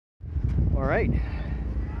Alright,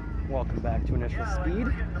 welcome back to Initial Speed.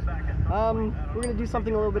 We're going to do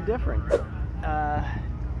something a little bit different.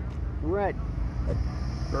 We're at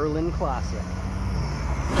Berlin Klassik.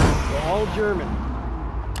 We're all German,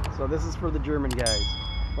 so this is for the German guys.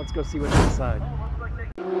 Let's go see what's inside.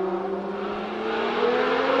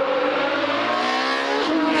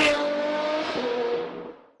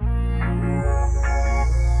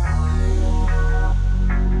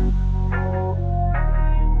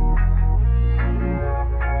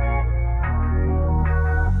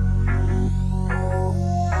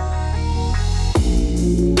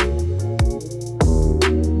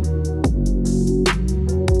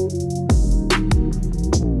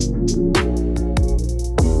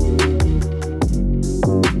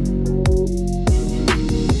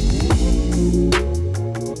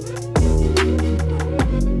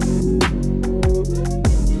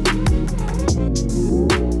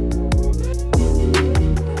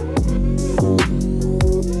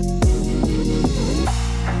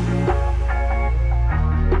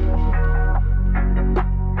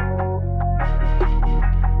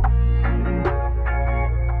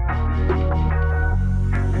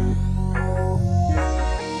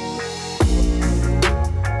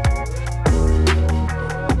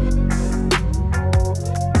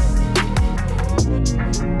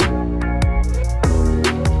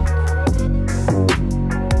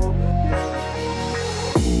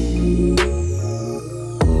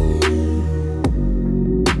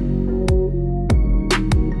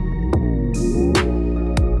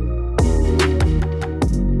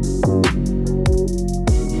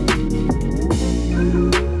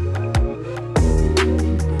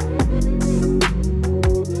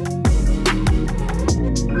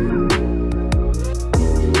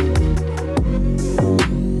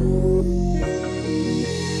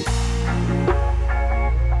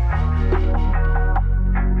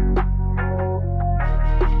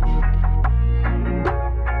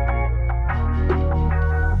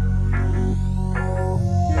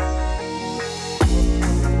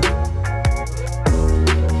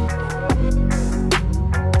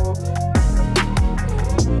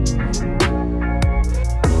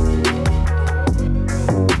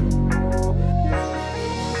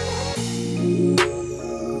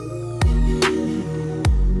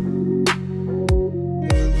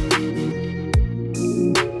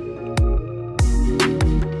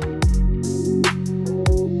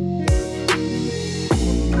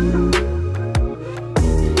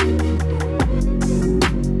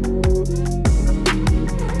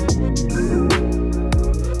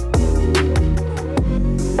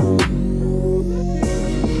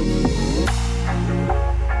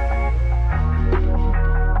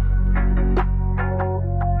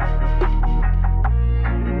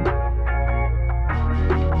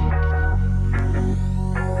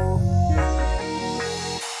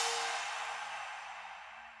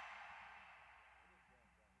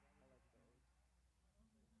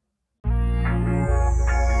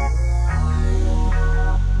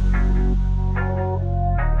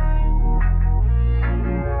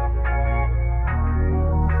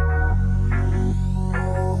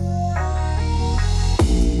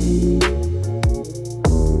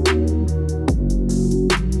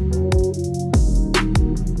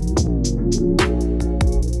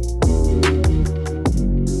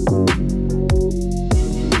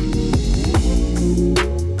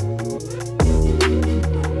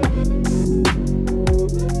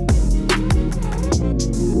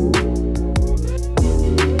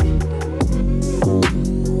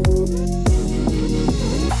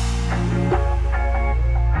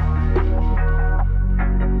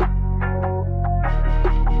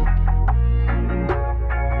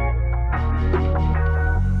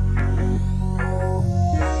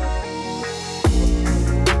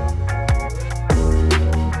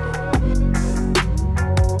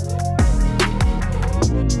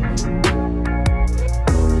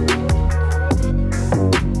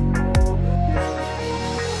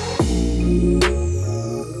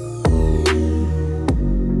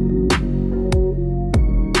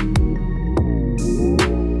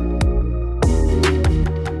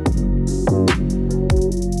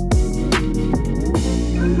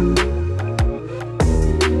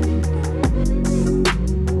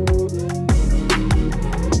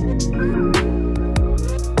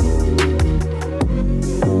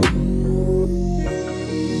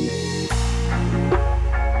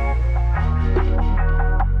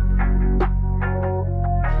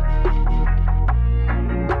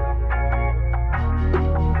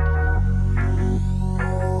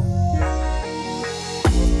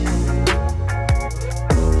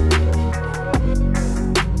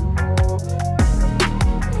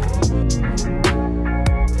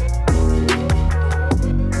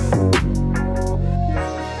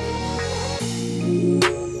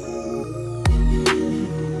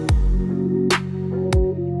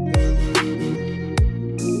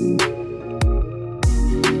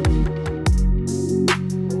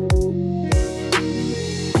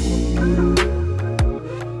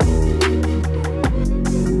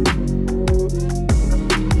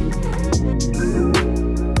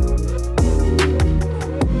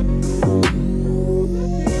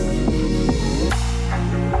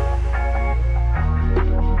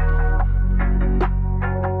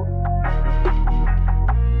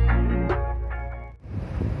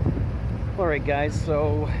 Alright guys,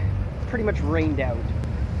 so pretty much rained out.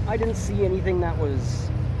 I didn't see anything that was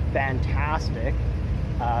fantastic.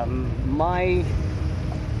 My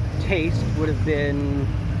taste would have been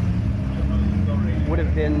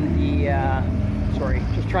the sorry,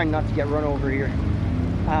 just trying not to get run over here.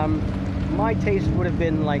 My taste would have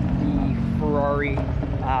been like the Ferrari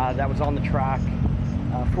that was on the track,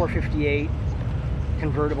 458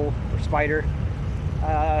 convertible or Spider.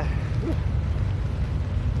 I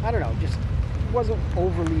don't know, just wasn't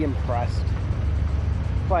overly impressed.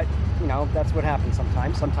 But you know, that's what happens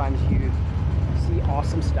sometimes. Sometimes you see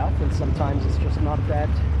awesome stuff, and sometimes it's just not that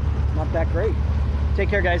great. Take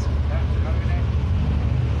care, guys.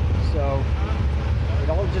 So it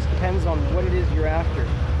all just depends on what it is you're after.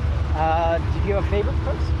 Did you have a favorite,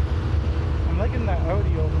 Chris? I'm liking that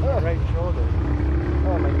Audi over my right shoulder.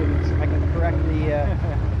 Oh my goodness, I can correct the...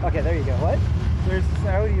 Okay, there you go. What? There's this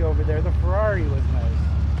Audi over there. The Ferrari was nice.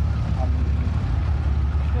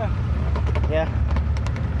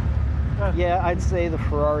 Yeah, I'd say the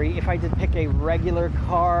Ferrari. If I did pick a regular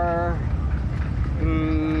car...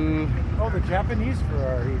 Oh, the Japanese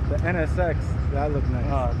Ferrari, the NSX, that looked nice.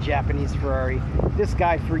 Oh, Japanese Ferrari. This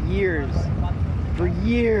guy for years,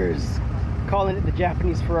 calling it the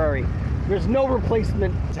Japanese Ferrari. There's no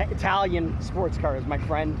replacement to Italian sports cars, my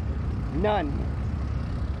friend. None.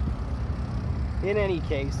 In any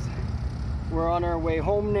case, we're on our way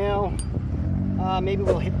home now. Maybe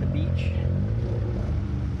we'll hit the beach.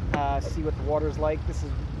 See what the water's like. This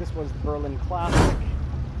was the Berlin Klassik.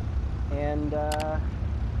 And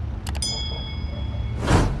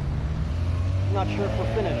not sure if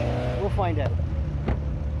we're finished. We'll find out.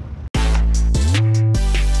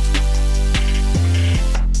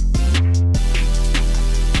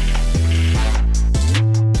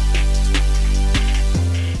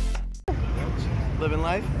 Living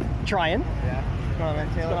life? Trying. Yeah. What's going on, man?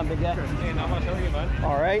 What's going on, big guy? Hey, not much. How are you, bud?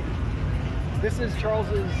 All right. This is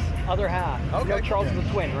Charles's other half. Okay. You know Charles is the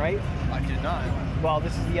twin, right? I did not. Well,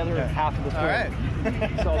 this is the other half of the twin. All right.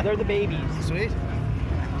 So they're the babies. Sweet.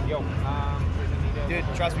 Yo, Dude,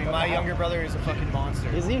 trust me, my younger brother is a fucking monster.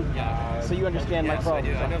 Is he? Yeah. So you understand my Yes, problem.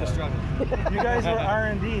 I do. I know the struggle. You guys were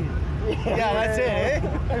R&D. Yeah, that's it,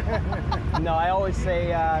 eh? No, I always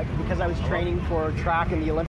say because I was training for track in the Olympics.